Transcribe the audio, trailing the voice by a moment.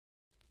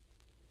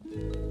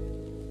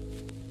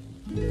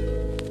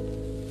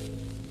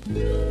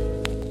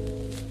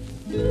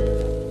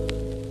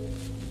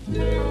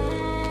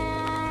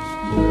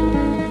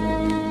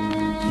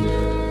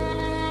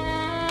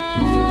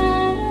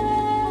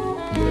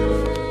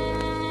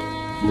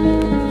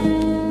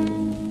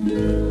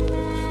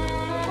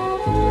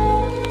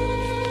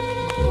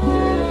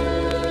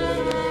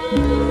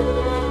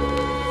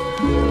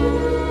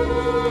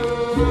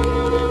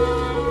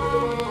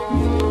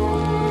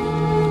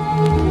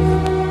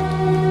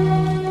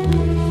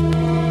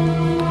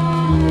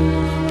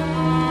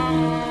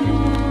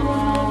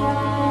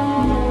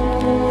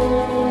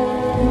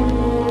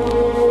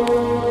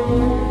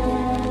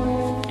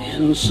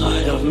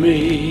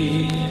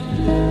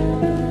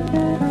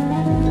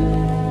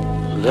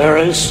There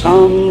is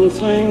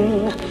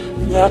something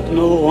that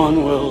no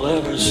one will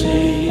ever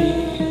see,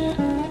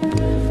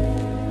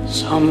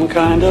 some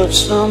kind of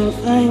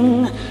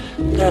something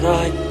that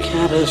I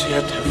can't as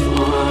yet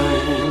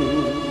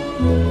define.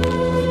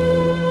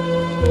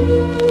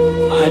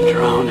 I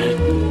drown it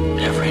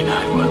every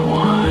night with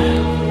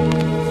wine,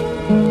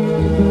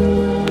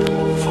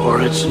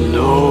 for it's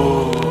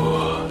no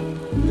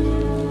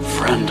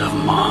friend of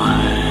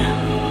mine.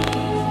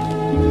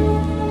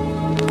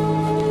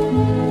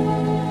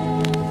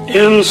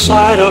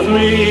 Inside of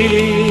me,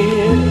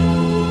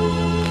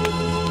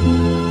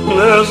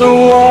 there's a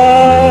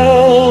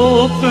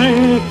wild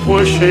thing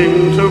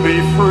pushing to be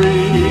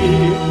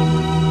free,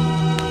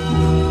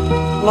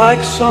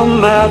 like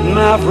some mad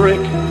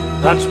maverick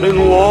that's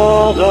been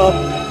walled up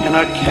in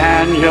a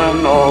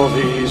canyon all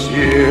these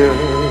years,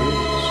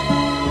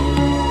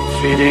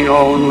 feeding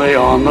only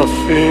on the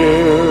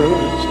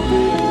fears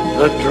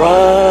that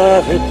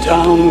drive it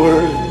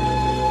downward.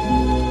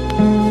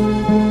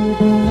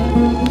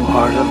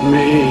 Part of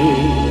me,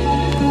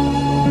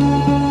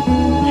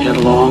 it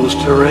longs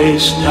to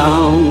race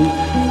down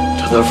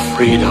to the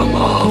freedom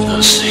of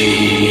the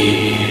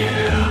sea.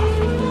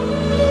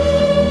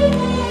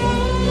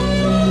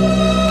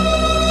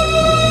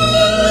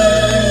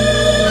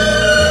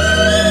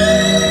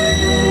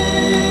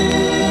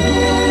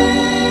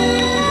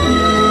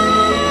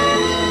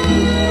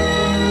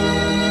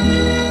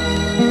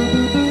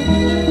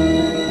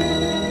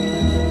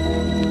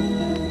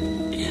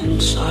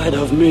 Inside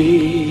of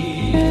me,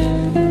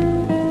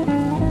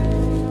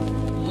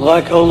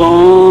 like a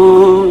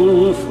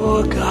long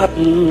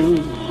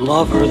forgotten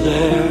lover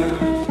there,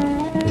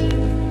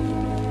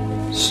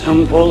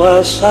 simple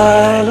as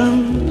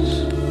silence,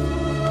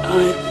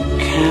 I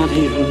can't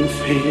even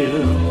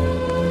feel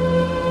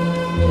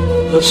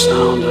the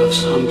sound of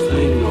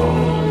something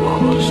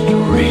almost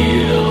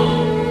real,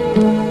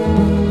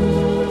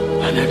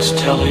 and it's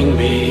telling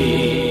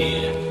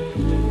me,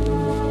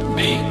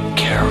 be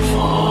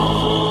careful.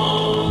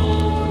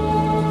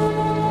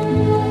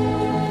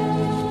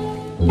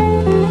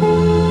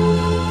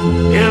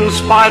 In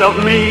spite of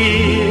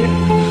me,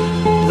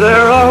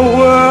 there are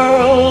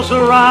worlds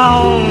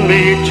around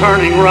me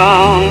turning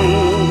round,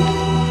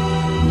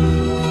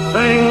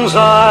 things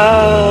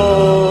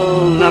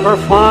I'll never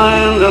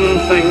find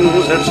and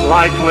things it's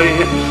likely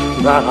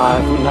that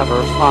I've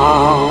never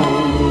found.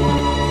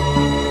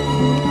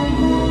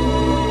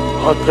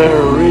 But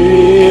they're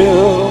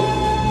real,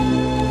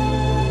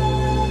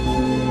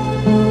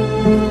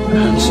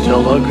 and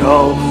still a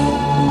gulf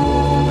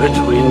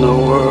between the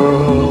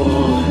world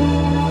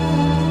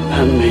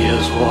and me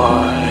is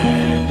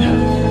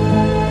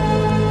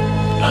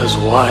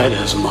wide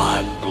as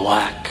my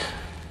black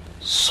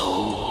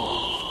soul.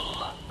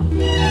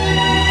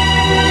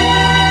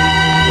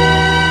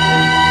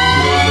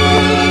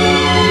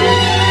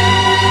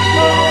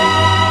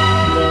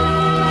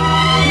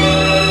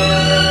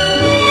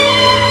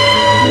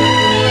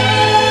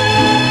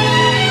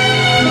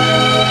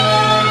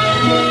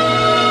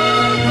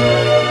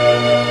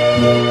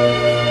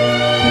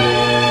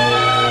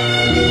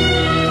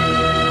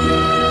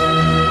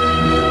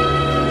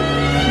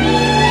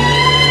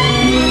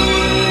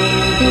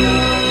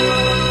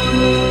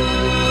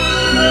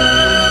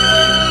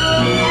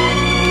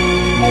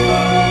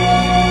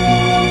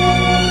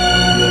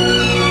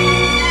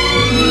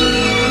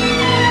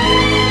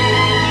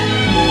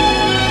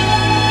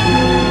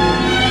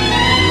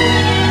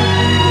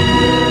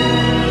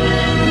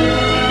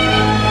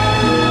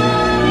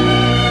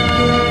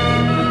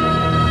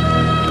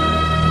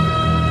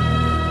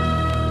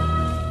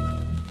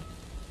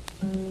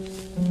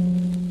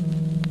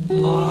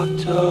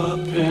 Locked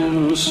up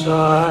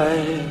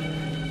inside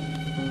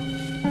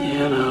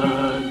in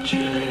a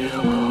jail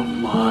of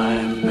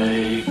my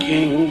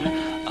making,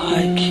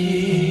 I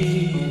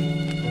keep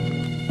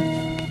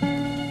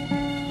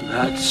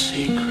that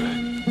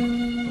secret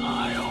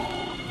I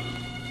own,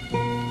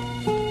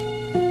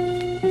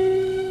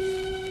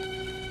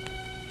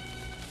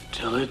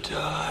 till it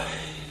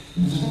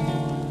dies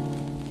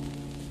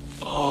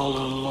all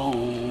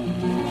alone.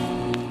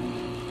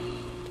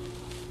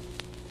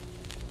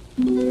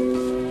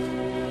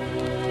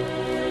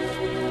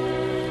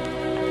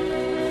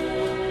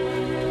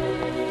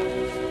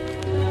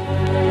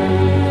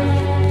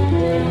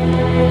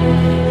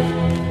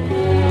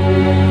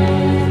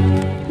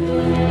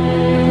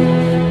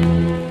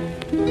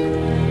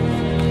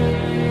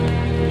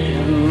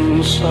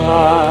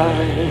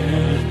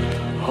 Inside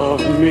of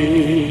me,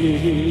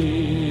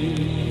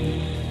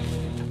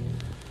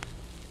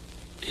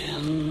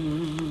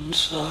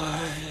 inside